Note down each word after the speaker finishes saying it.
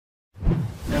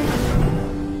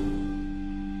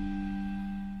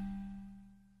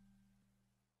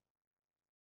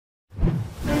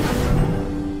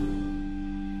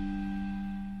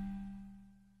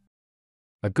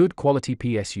A good quality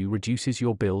PSU reduces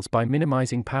your bills by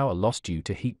minimizing power loss due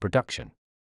to heat production.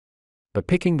 But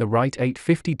picking the right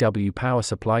 850W power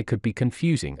supply could be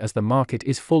confusing as the market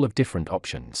is full of different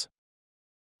options.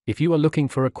 If you are looking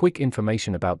for a quick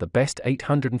information about the best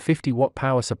 850W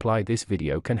power supply, this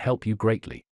video can help you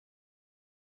greatly.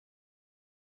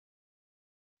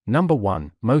 Number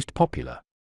 1, most popular.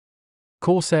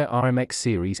 Corsair RMX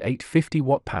Series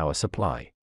 850W power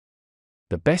supply.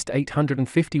 The best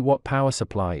 850W power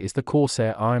supply is the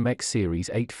Corsair RMX Series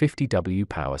 850W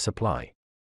power supply.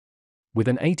 With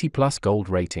an 80+ gold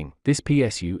rating, this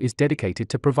PSU is dedicated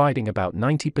to providing about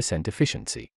 90%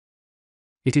 efficiency.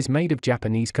 It is made of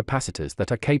Japanese capacitors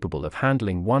that are capable of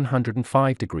handling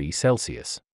 105 degrees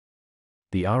Celsius.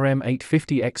 The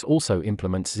RM850X also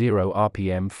implements 0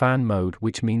 RPM fan mode,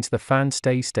 which means the fan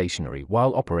stays stationary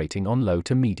while operating on low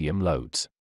to medium loads.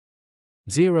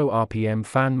 0 RPM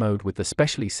fan mode with the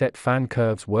specially set fan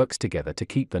curves works together to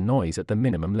keep the noise at the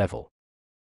minimum level.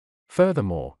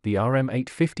 Furthermore, the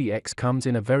RM850X comes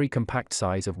in a very compact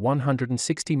size of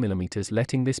 160mm,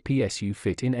 letting this PSU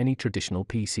fit in any traditional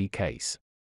PC case.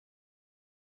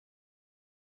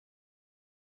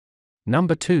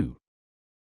 Number 2.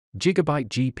 Gigabyte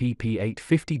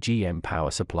GPP850GM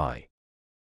power supply.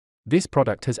 This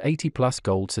product has 80+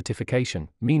 gold certification,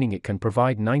 meaning it can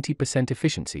provide 90%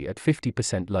 efficiency at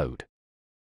 50% load.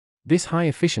 This high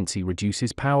efficiency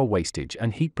reduces power wastage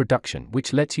and heat production,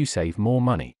 which lets you save more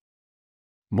money.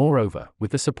 Moreover,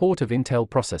 with the support of Intel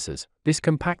processors, this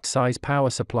compact size power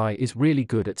supply is really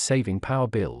good at saving power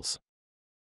bills.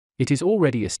 It is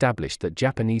already established that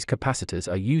Japanese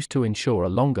capacitors are used to ensure a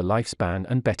longer lifespan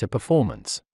and better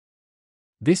performance.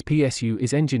 This PSU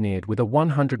is engineered with a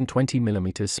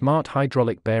 120mm smart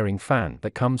hydraulic bearing fan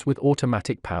that comes with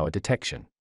automatic power detection.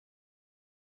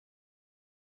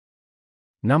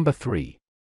 Number 3.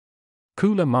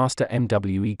 Cooler Master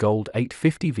MWE Gold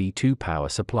 850V2 power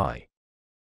supply.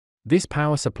 This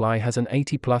power supply has an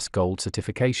 80+ gold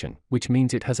certification, which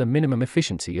means it has a minimum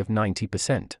efficiency of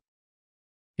 90%.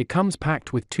 It comes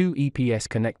packed with 2 EPS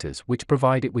connectors which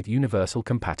provide it with universal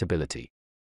compatibility.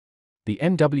 The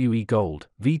MWE Gold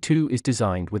V2 is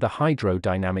designed with a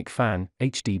hydrodynamic fan,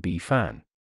 HDB fan.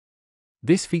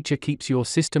 This feature keeps your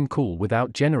system cool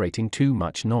without generating too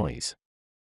much noise.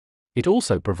 It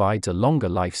also provides a longer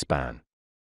lifespan.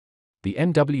 The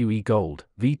MWE Gold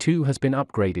V2 has been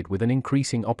upgraded with an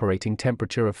increasing operating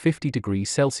temperature of 50 degrees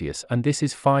Celsius, and this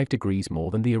is 5 degrees more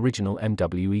than the original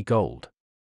MWE Gold.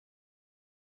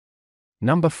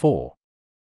 Number 4.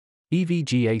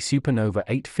 EVGA SuperNOVA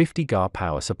 850GA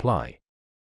power supply.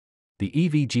 The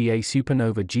EVGA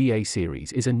SuperNOVA GA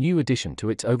series is a new addition to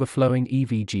its overflowing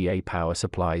EVGA power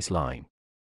supplies line.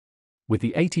 With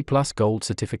the 80+ gold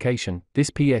certification,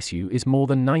 this PSU is more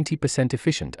than 90%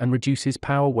 efficient and reduces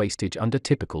power wastage under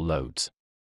typical loads.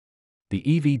 The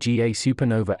EVGA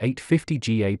SuperNOVA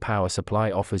 850GA power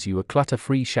supply offers you a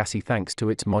clutter-free chassis thanks to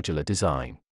its modular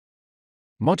design.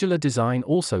 Modular design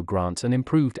also grants an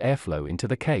improved airflow into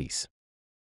the case.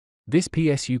 This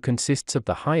PSU consists of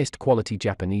the highest quality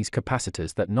Japanese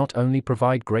capacitors that not only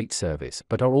provide great service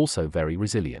but are also very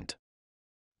resilient.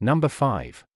 Number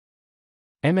 5.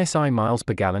 MSI miles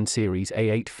per gallon Series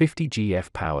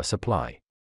A850GF power supply.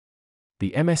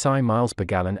 The MSI miles per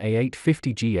gallon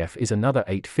A850GF is another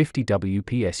 850W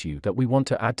PSU that we want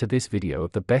to add to this video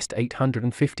of the best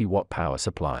 850W power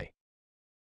supply.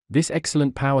 This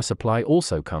excellent power supply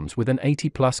also comes with an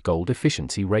 80+ gold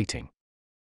efficiency rating.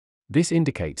 This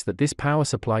indicates that this power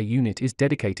supply unit is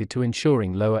dedicated to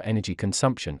ensuring lower energy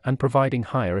consumption and providing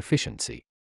higher efficiency.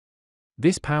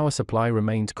 This power supply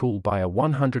remains cooled by a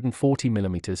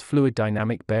 140mm fluid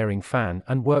dynamic bearing fan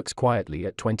and works quietly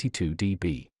at 22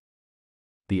 dB.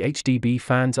 The HDB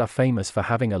fans are famous for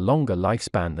having a longer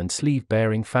lifespan than sleeve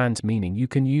bearing fans, meaning you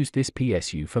can use this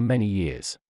PSU for many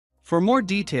years. For more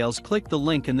details, click the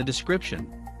link in the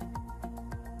description.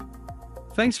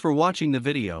 Thanks for watching the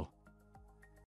video.